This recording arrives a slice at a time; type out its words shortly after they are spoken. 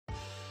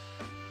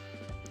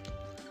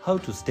How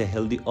to stay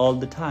healthy all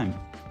the time?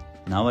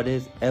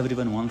 Nowadays,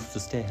 everyone wants to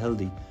stay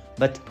healthy,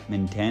 but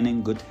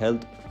maintaining good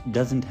health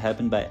doesn't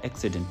happen by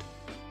accident.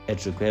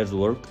 It requires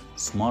work,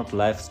 smart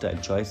lifestyle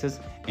choices,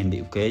 and the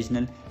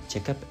occasional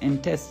checkup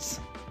and tests.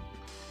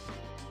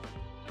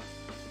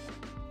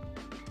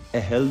 A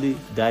healthy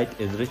diet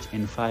is rich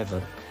in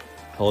fiber,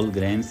 whole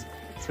grains,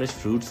 fresh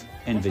fruits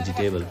and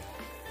vegetables,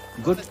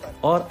 good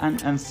or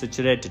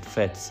unsaturated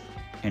fats,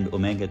 and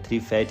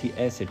omega-3 fatty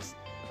acids.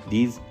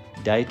 These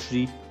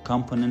dietary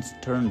components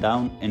turn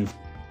down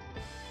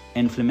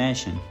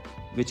inflammation,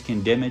 which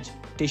can damage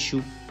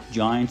tissue,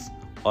 joints,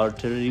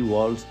 artery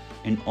walls,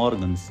 and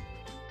organs.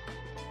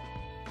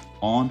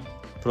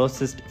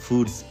 Processed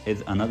foods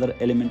is another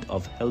element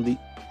of healthy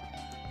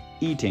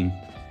eating.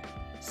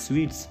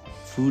 Sweets,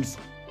 foods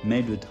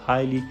made with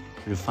highly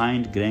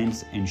refined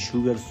grains and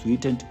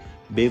sugar-sweetened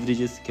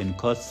beverages can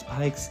cause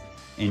spikes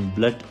in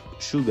blood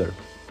sugar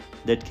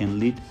that can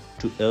lead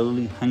to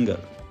early hunger.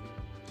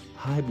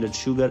 High blood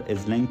sugar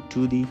is linked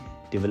to the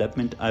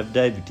development of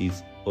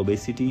diabetes,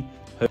 obesity,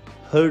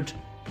 heart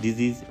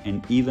disease,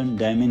 and even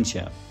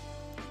dementia,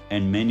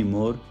 and many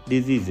more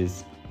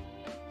diseases.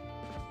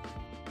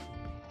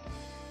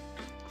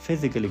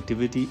 Physical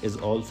activity is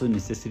also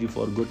necessary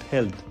for good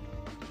health.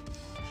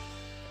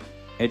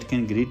 It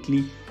can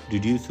greatly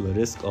reduce your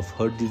risk of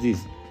heart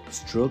disease,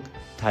 stroke,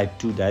 type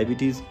 2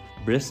 diabetes,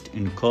 breast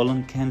and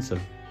colon cancer,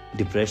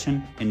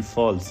 depression, and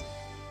falls.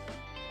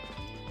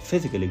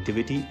 Physical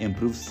activity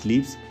improves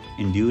sleep,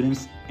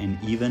 endurance, and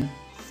even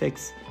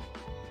sex.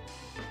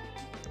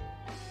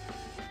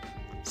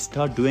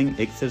 Start doing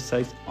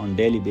exercise on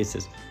daily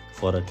basis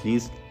for at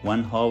least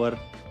 1 hour.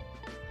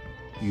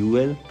 You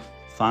will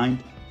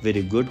find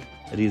very good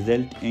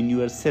result in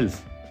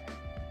yourself.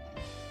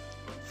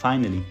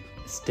 Finally,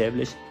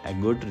 establish a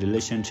good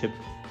relationship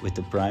with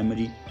a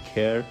primary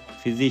care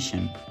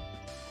physician.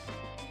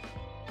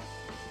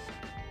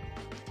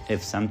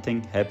 If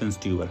something happens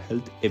to your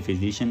health, a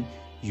physician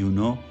you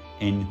know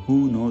and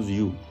who knows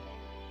you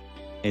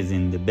is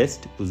in the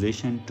best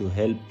position to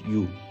help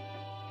you.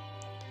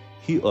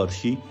 He or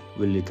she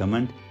will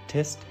recommend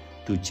tests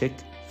to check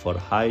for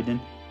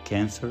hidden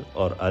cancer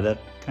or other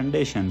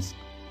conditions.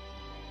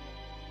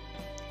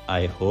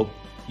 I hope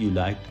you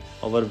liked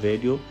our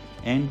video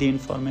and the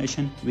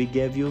information we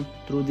gave you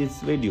through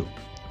this video.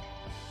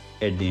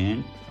 At the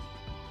end,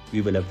 we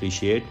will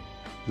appreciate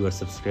your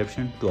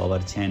subscription to our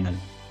channel,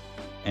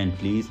 and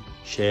please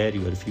share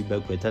your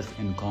feedback with us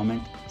in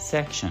comment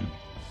section.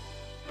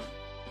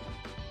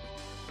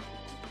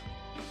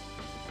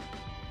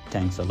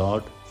 Thanks a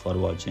lot for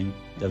watching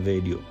the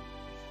video.